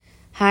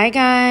Hi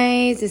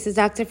guys, this is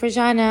Dr.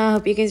 Frajana.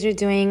 Hope you guys are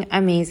doing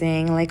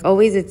amazing. Like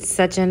always, it's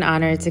such an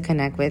honor to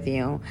connect with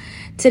you.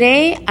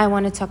 Today, I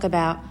want to talk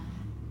about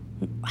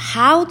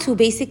how to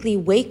basically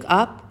wake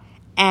up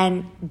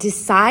and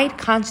decide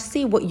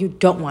consciously what you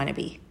don't want to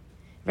be,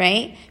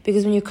 right?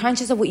 Because when you're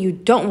conscious of what you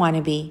don't want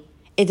to be,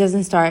 it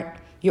doesn't start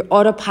your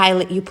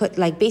autopilot.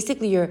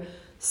 You're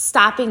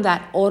stopping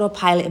that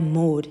autopilot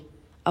mode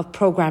of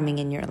programming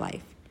in your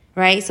life.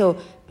 Right? So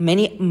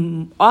many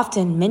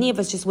of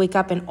us just wake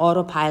up in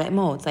autopilot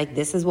modes. Like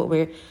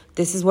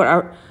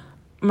our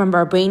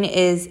brain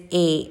is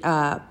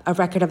a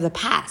record of the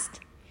past,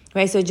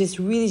 right? So it just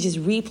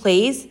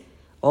replays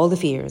all the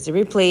fears. It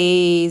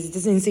replays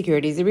the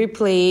insecurities. It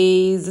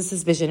replays the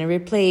suspicion. It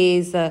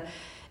replays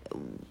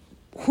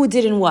who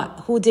didn't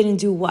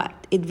do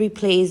what. It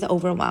replays the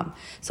overwhelm.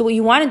 So what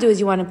you want to do is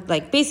you want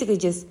to basically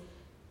just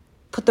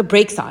put the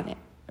brakes on it.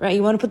 Right?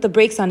 You want to put the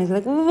brakes on. It's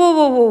like,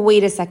 whoa,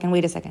 wait a second.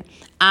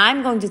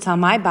 I'm going to tell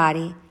my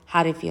body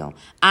how to feel.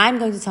 I'm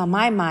going to tell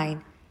my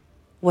mind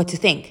what to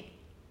think.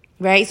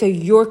 Right? So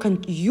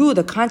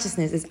the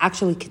consciousness, is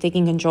actually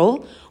taking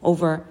control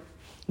over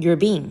your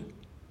being.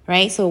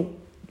 Right? So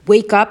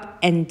wake up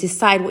and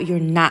decide what you're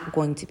not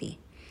going to be.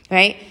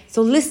 Right?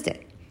 So list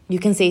it. You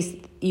can say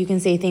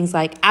things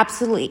like,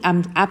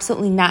 I'm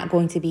absolutely not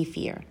going to be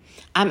fear.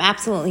 I'm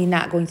absolutely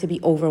not going to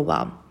be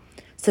overwhelmed.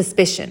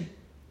 Suspicion.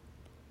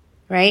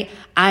 Right?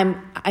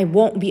 I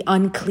won't be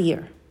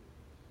unclear.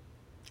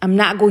 I'm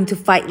not going to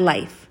fight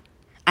life.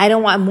 I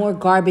don't want more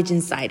garbage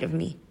inside of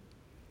me.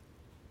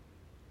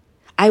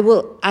 I'm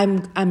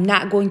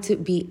going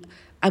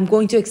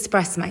to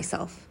express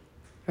myself.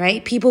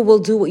 Right? People will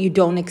do what you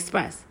don't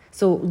express.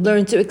 So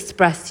learn to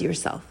express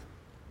yourself.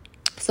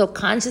 So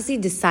consciously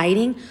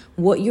deciding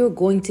what you're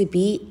going to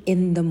be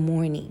in the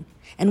morning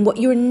and what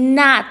you're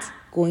not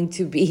going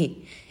to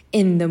be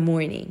in the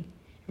morning.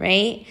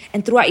 Right?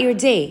 And throughout your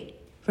day,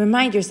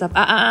 remind yourself,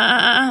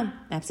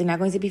 absolutely not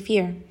going to be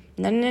fear.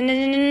 No,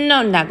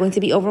 not going to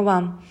be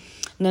overwhelmed.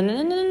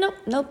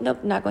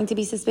 Nope, not going to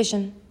be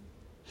suspicion.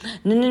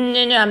 No,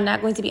 I'm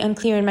not going to be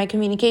unclear in my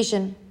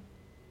communication.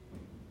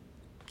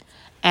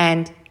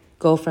 And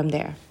go from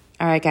there.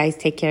 All right, guys,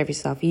 take care of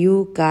yourself.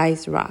 You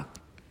guys rock.